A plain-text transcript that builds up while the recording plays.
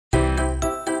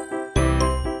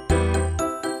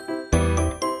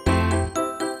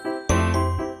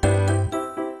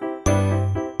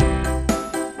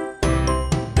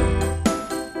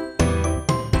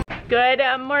Good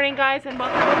morning, guys, and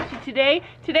welcome to today.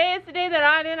 Today is the day that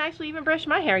I didn't actually even brush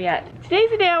my hair yet. Today's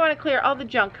the day I want to clear all the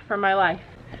junk from my life.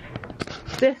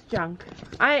 This junk.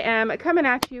 I am coming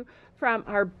at you from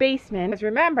our basement. Because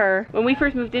remember, when we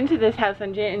first moved into this house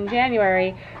in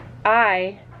January,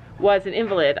 I was an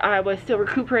invalid. I was still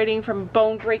recuperating from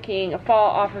bone breaking, a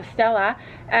fall off of Stella,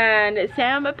 and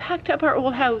Sam packed up our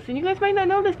old house. And you guys might not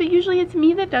know this, but usually it's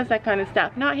me that does that kind of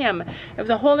stuff, not him. It was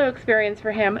a whole new experience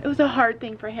for him. It was a hard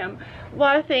thing for him. A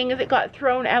lot of things that got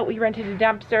thrown out. We rented a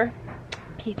dumpster.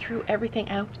 He threw everything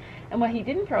out, and what he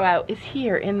didn't throw out is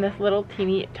here in this little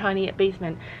teeny tiny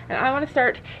basement. And I want to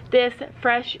start this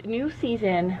fresh new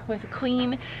season with a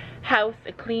clean house,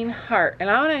 a clean heart, and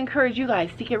I want to encourage you guys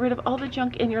to get rid of all the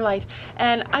junk in your life.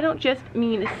 And I don't just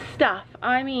mean stuff,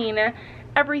 I mean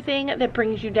everything that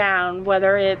brings you down,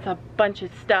 whether it's a bunch of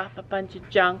stuff, a bunch of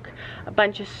junk, a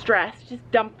bunch of stress.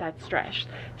 Just dump that stress.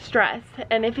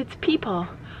 And if it's people,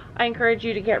 I encourage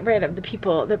you to get rid of the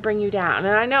people that bring you down.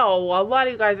 And I know a lot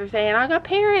of you guys are saying, I got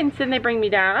parents and they bring me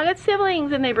down, I got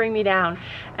siblings and they bring me down,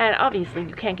 and obviously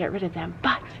you can't get rid of them,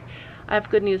 but I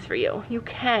have good news for you. You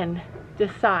can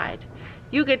decide.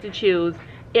 You get to choose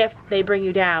if they bring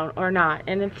you down or not.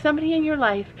 And if somebody in your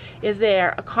life is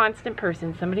there, a constant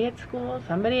person, somebody at school,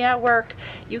 somebody at work,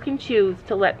 you can choose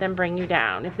to let them bring you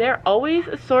down. If they're always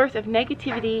a source of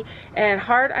negativity and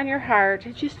hard on your heart,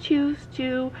 just choose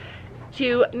to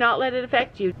not let it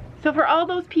affect you. So for all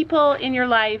those people in your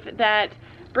life that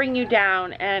bring you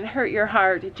down and hurt your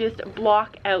heart, just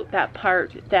block out that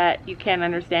part that you can't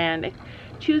understand.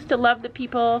 Choose to love the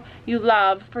people you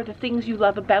love for the things you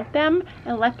love about them,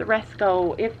 and let the rest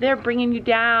go. If they're bringing you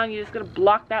down, you're just gonna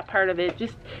block that part of it.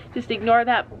 Just ignore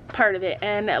that part of it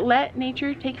and let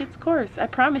nature take its course. I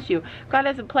promise you, God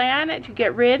has a plan to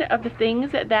get rid of the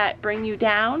things that bring you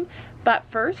down, but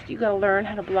first you gotta learn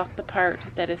how to block the part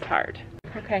that is hard.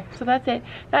 Okay, so that's it.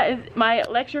 That is my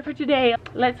lecture for today.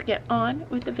 Let's get on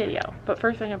with the video. But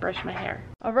first I'm gonna brush my hair.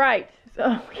 All right.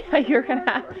 So yeah, you're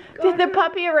gonna did the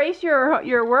puppy erase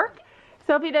your work?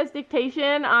 Sophie does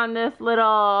dictation on this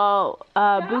little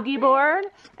boogie board,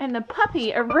 and the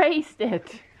puppy erased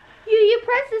it. You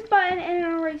press this button and it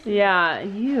erases it. Yeah,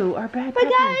 you are bad. But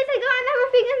guys, I got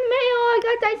everything in the mail. I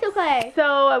got Daiso clay.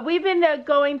 So we've been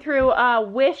going through a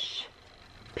wish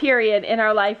period in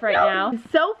our life right now.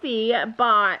 Sophie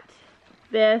bought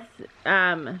this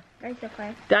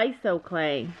Daiso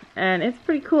clay, and it's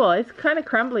pretty cool. It's kind of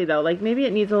crumbly though, like maybe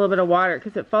it needs a little bit of water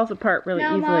because it falls apart really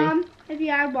easily. Mom, if you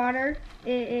add water,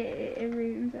 it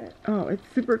ruins it. Oh, it's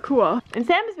super cool. And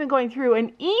Sam has been going through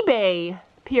an eBay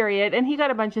period, and he got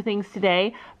a bunch of things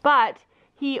today, but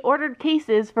he ordered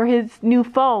cases for his new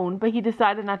phone, but he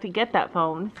decided not to get that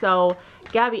phone, so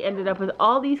Gabby ended up with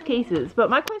all these cases.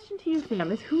 But my question to you,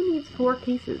 Sam, is who needs 4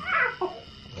 cases? I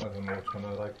don't know which one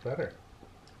I like better.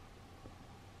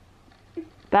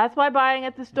 That's why buying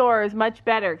at the store is much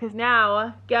better, because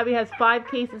now Gabby has 5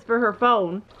 cases for her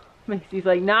phone. Macy's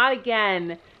like, not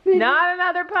again. Not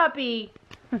another puppy.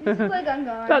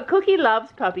 But Cookie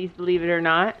loves puppies, believe it or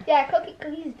not. Yeah,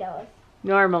 Cookie's jealous.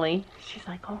 Normally. She's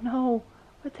like, oh no,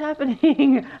 what's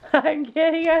happening? I'm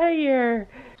getting out of here.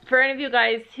 For any of you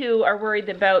guys who are worried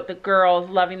about the girls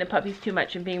loving the puppies too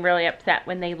much and being really upset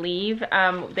when they leave,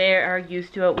 they are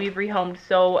used to it. We've rehomed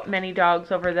so many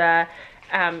dogs over the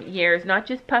years, not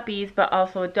just puppies, but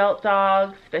also adult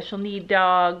dogs, special need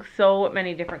dogs, so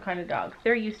many different kind of dogs.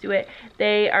 They're used to it.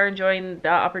 They are enjoying the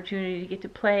opportunity to get to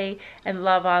play and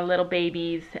love on little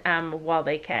babies while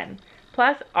they can.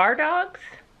 Plus, our dogs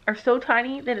are so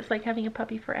tiny that it's like having a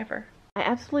puppy forever. I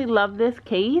absolutely love this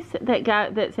case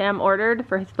that Sam ordered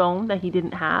for his phone that he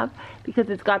didn't have, because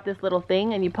it's got this little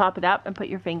thing and you pop it up and put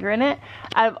your finger in it.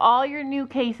 Out of all your new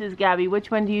cases, Gabby, which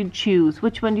one do you choose?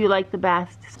 Which one do you like the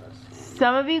best?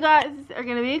 Some of you guys are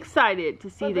going to be excited to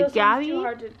see that Gabby... too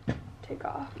hard to take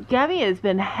off. Gabby has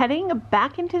been heading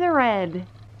back into the red.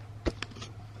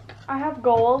 I have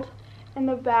gold, and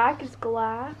the back is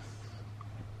glass.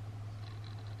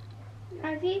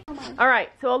 Alright,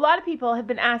 so a lot of people have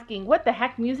been asking, what the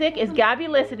heck music is Gabby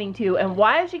listening to, and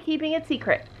why is she keeping it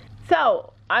secret?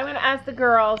 So, I'm going to ask the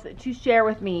girls to share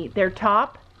with me their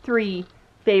top 3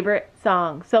 favorite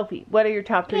songs. Sophie, what are your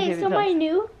top 3 favorite songs? Okay, so my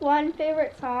new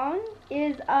favorite song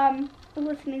is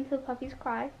listening to the puppies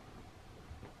cry.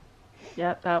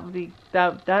 Yep,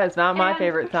 that is not my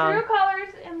favorite song. True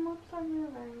Colors and Lips on Your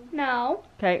Ring. No.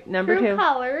 Okay, number 2. True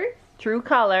Colors. True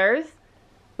Colors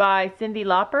by Cyndi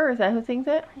Lauper. Is that who sings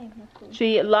it? I have no clue.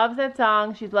 She loves that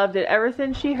song. She's loved it ever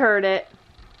since she heard it.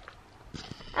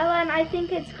 Ellen, I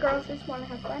think it's Girls Just Want to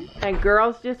Have Fun. And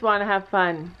Girls Just Want to Have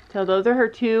Fun. So those are her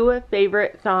 2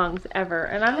 favorite songs ever.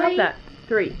 And I love that.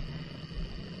 3.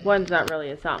 one's not really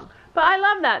a song. But I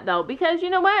love that though, because you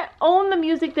know what? Own the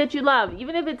music that you love.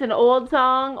 Even if it's an old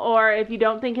song or if you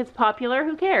don't think it's popular,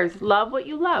 who cares? Love what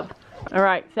you love.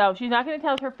 Alright, so she's not going to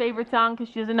tell us her favorite song because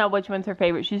she doesn't know which one's her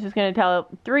favorite. She's just going to tell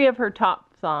 3 of her top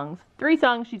songs. 3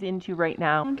 songs she's into right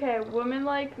now. Okay, Woman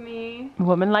Like Me.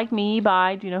 Woman Like Me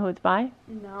by, do you know who it's by?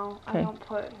 No, okay. I don't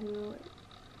put who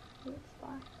it's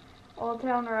by. Old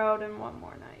Town Road and One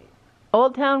More Night.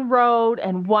 Old Town Road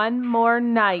and One More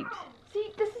Night.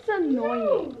 See, this is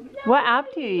annoying. What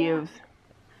app do you use?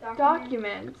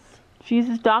 Documents. She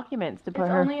uses Documents to put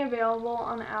It's her. only available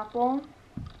on Apple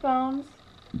phones.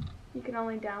 You can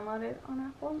only download it on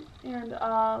Apple.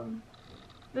 And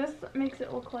this makes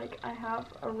it look like I have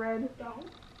a red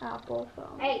Apple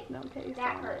phone. Hey, no case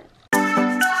that on hurts.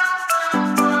 it.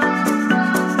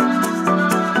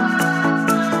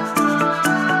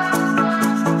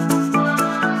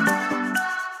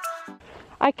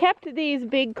 I kept these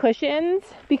big cushions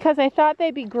because I thought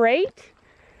they'd be great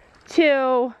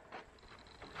to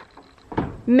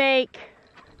make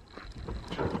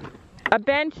a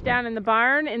bench down in the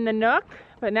barn in the nook,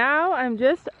 but now I'm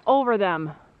just over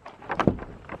them.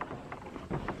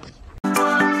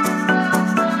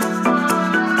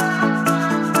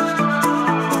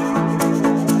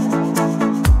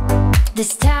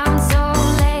 This town's so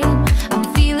lame,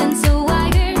 I'm feeling so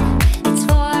wired. It's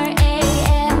 4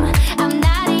 a.m., I'm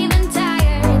not even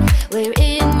tired. We're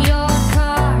in your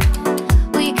car,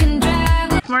 we can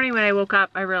drive. This morning when I woke up,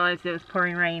 I realized it was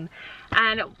pouring rain.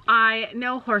 And I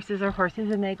know horses are horses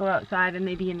and they go outside and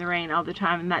they be in the rain all the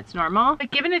time, and that's normal.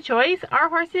 But given a choice, our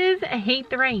horses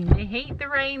hate the rain. They hate the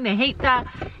rain, they hate the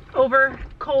over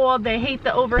cold, they hate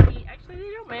the overheat. Actually, they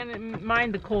don't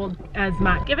mind the cold as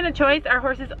much. Given a choice, our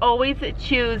horses always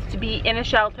choose to be in a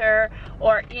shelter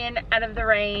or in out of the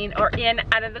rain or in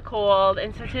out of the cold.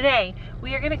 And so today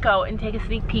we are gonna go and take a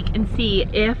sneak peek and see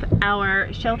if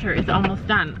our shelter is almost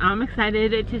done. I'm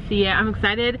excited to see it. I'm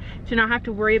excited to not have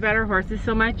to worry about our horses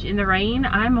so much in the rain.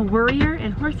 I'm a worrier,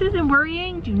 and horses and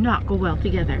worrying do not go well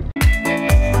together.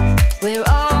 We're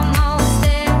almost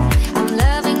there. I'm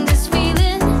loving this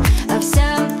feeling of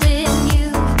something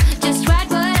new. Just right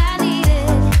what I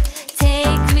needed.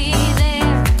 Take me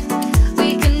there.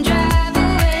 We can drive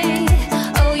away.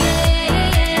 Oh yeah.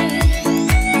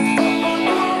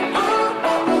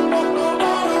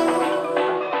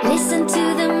 Listen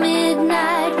to the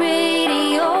midnight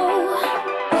radio.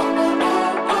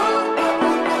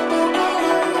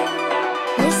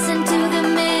 Listen to the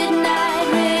midnight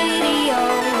radio.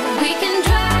 We can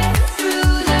drive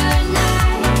through the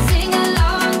night, sing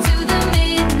along to the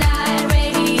midnight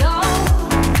radio.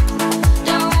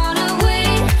 Don't wanna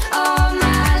wait all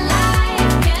my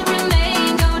life, can't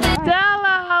remain no day.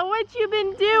 Stella, what you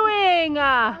been doing?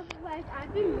 I've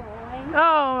been rolling.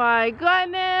 Oh my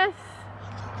goodness.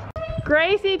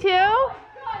 Gracie too?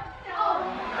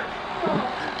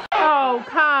 Oh,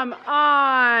 come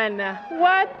on.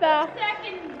 What the?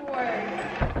 Second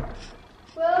word.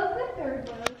 Well, the third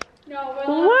word. No,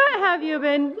 well, What have you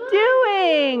been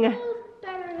doing?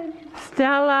 better than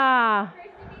Stella.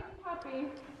 puppy.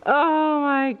 Oh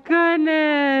my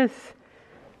goodness.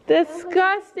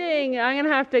 Disgusting. I'm going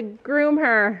to have to groom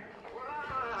her.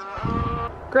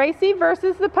 Gracie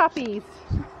versus the puppies.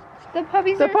 The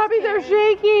puppies The puppies are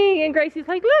shaking, and Gracie's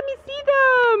like, let me see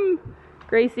them.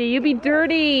 Gracie, you be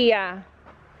dirty.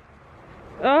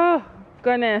 Oh,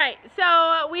 goodness. All right,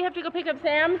 so we have to go pick up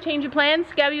Sam, change of plans.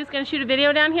 Gabby was going to shoot a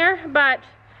video down here, but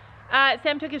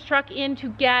Sam took his truck in to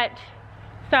get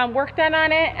some work done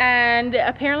on it, and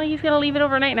apparently he's going to leave it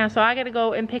overnight now, so I got to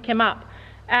go and pick him up.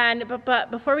 And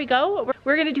but before we go,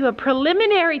 we're going to do a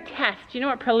preliminary test. Do you know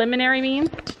what preliminary means?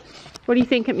 What do you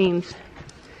think it means?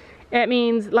 It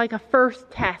means like a first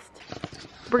test.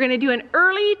 We're gonna do an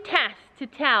early test to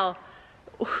tell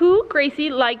who Gracie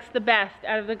likes the best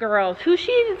out of the girls, who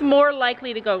she's more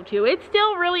likely to go to. It's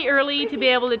still really early to be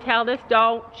able to tell this.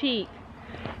 Don't cheat.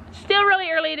 Still really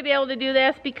early to be able to do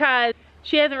this because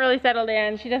she hasn't really settled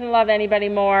in. She doesn't love anybody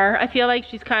more. I feel like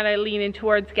she's kind of leaning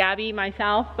towards Gabby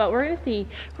myself, but we're gonna see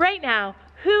right now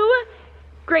who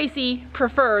Gracie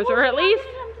prefers, or at least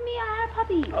I had a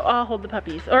puppy. I'll hold the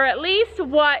puppies, or at least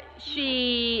what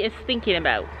she is thinking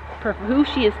about, who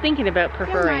she is thinking about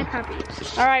preferring.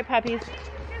 Puppies. All right, puppies.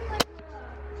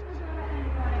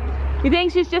 You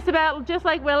think she's just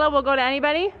like Willow will go to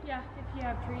anybody? Yeah, if you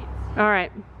have treats. All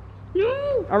right.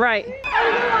 All right.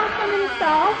 Lock them in a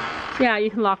stall. Yeah,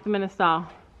 you can lock them in a stall.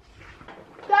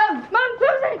 Go, Mom,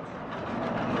 close it.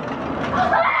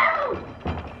 Oh,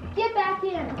 get back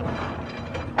in.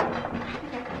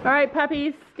 All right,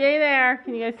 puppies, stay there.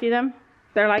 Can you guys see them?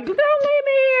 They're like, don't leave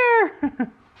me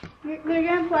here. They're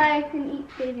gonna play and eat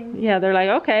savings. Yeah, they're like,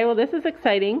 okay, well, this is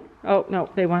exciting. Oh, no,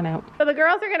 they went out. So the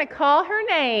girls are going to call her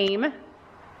name.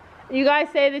 You guys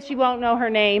say that she won't know her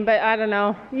name, but I don't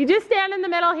know. You just stand in the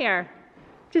middle here.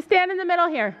 Just stand in the middle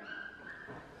here.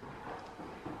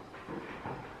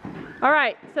 All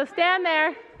right, so stand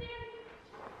there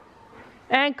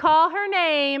and call her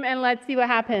name, and let's see what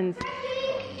happens.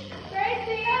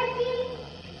 Gracie!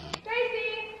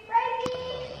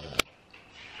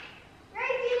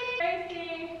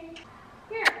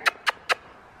 Here.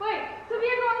 Wait,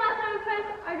 Sophia going last time and says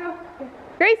I go.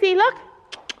 Gracie, look.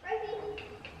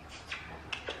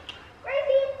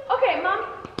 Okay, Mom.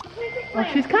 Oh,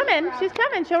 she's coming. She's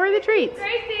coming. Show her the treats.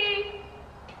 Gracie.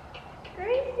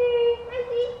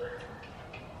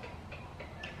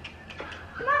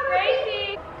 Come on,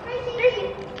 Gracie.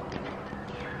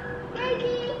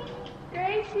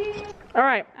 All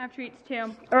right. I have treats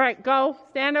too. All right, go.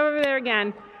 Stand over there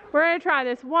again. We're going to try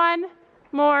this one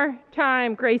more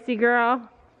time, Gracie girl.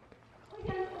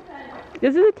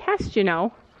 This is a test, you know.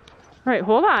 All right,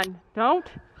 hold on. Don't.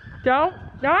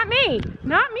 Not me,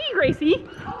 Gracie. Okay,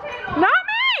 Not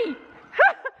me.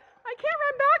 I can't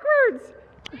run backwards.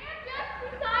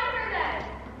 just beside her then.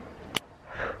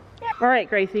 All right,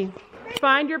 Gracie.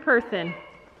 Find your person.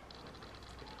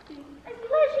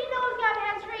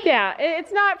 Yeah,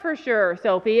 it's not for sure,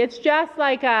 Sophie. It's just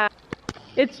like a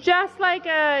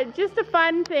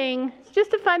fun thing. It's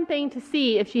just a fun thing to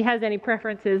see if she has any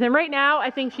preferences. And right now, I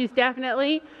think she's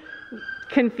definitely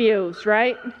confused,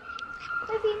 right?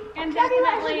 And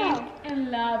definitely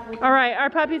in love with All right, our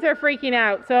puppies are freaking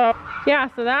out. So, yeah,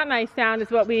 so that nice sound is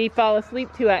what we fall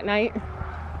asleep to at night.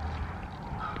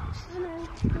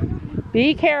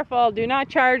 Be careful. Do not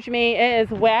charge me. It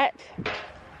is wet.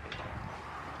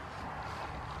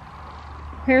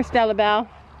 Here, Stella Belle.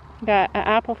 Got an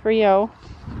apple for you.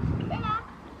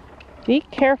 Be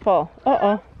careful.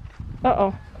 Uh-oh.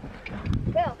 Uh-oh.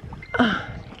 Bill.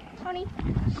 Tony.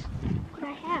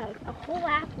 I have a whole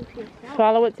apple to yourself.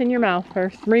 Swallow what's in your mouth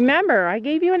first. Remember, I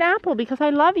gave you an apple because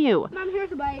I love you. Mom,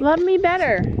 here's a bite. Love me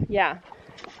better. Yeah.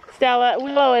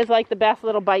 Willow is like the best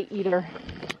little bite eater.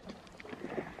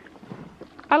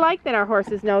 I like that our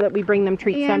horses know that we bring them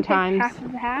treats sometimes. Half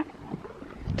of the half.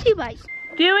 2 bites.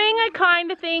 Doing a kind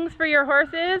of things for your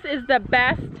horses is the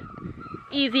best,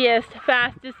 easiest,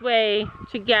 fastest way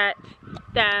to get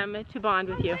them to bond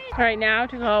with you. All right, now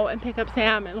to go and pick up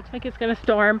Sam. It looks like it's gonna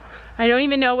storm. I don't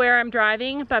even know where I'm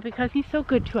driving, but because he's so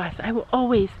good to us, I will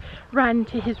always run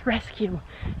to his rescue.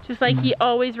 Just like he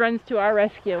always runs to our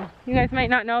rescue. You guys might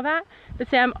not know that, but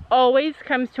Sam always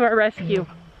comes to our rescue.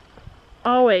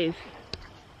 Always.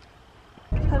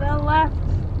 to the left.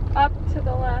 Up to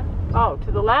the left. Oh,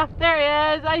 to the left. There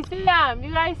he is. I see him.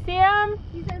 You guys see him?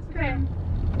 He says Okay.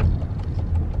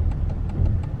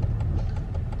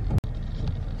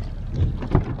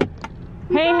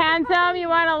 Hey, handsome, you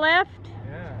want a lift?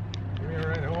 Yeah, give me a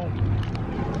ride home.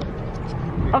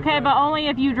 Okay, but only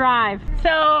if you drive.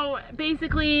 So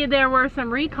basically there were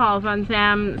some recalls on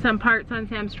some parts on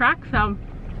Sam's truck, so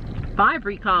 5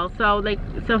 recalls. So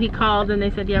he called and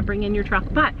they said, yeah, bring in your truck.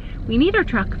 But we need our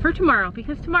truck for tomorrow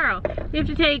because tomorrow we have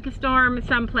to take Storm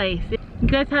someplace. You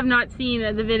guys have not seen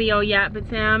the video yet, but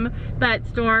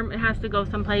Storm has to go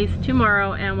someplace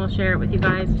tomorrow and we'll share it with you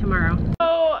guys tomorrow.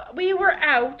 So we were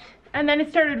out and then it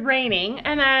started raining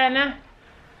and then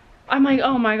I'm like,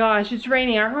 oh my gosh, it's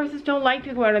raining. Our horses don't like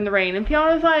to go out in the rain. And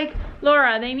Fiona's like,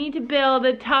 Laura, they need to build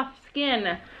a tough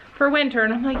skin for winter.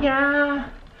 And I'm like, yeah.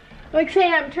 I'm like,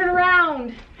 Sam, turn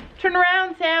around. Turn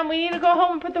around, Sam. We need to go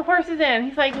home and put the horses in.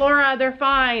 He's like, Laura, they're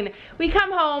fine. We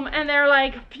come home and they're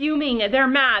like fuming. They're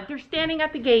mad. They're standing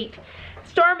at the gate.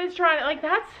 Storm is trying to, like,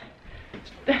 that's,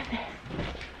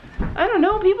 I don't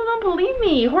know. People don't believe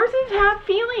me. Horses have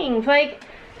feelings. Like,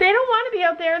 they don't want to be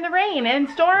out there in the rain. And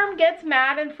Storm gets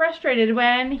mad and frustrated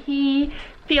when he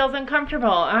feels uncomfortable.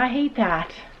 I hate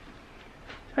that.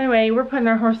 Anyway, we're putting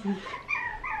our horses,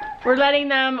 we're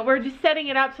just setting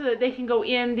it up so that they can go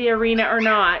in the arena or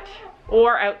not,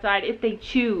 or outside if they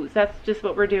choose. That's just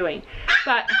what we're doing.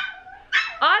 But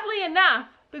oddly enough,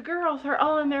 the girls are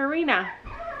all in their arena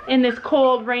in this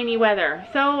cold, rainy weather.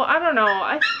 So I don't know.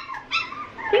 I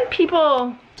think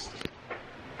people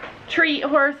treat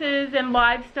horses and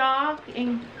livestock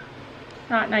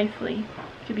not nicely,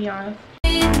 to be honest.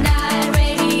 Midnight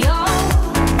radio.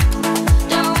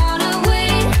 Don't wanna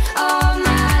wait all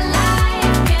my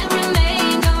life. Can't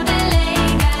remain, no delay.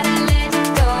 Gotta let it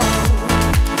go.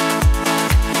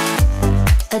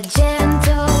 A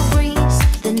gentle breeze.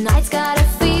 The night's got a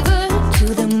fever. To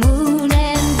the moon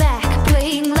and back.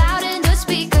 Playing loud in the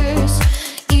speakers.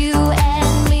 You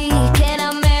and me. Can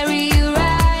I marry you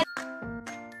right?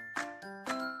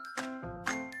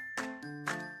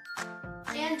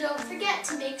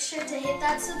 sure to hit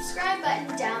that subscribe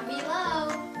button down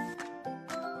below.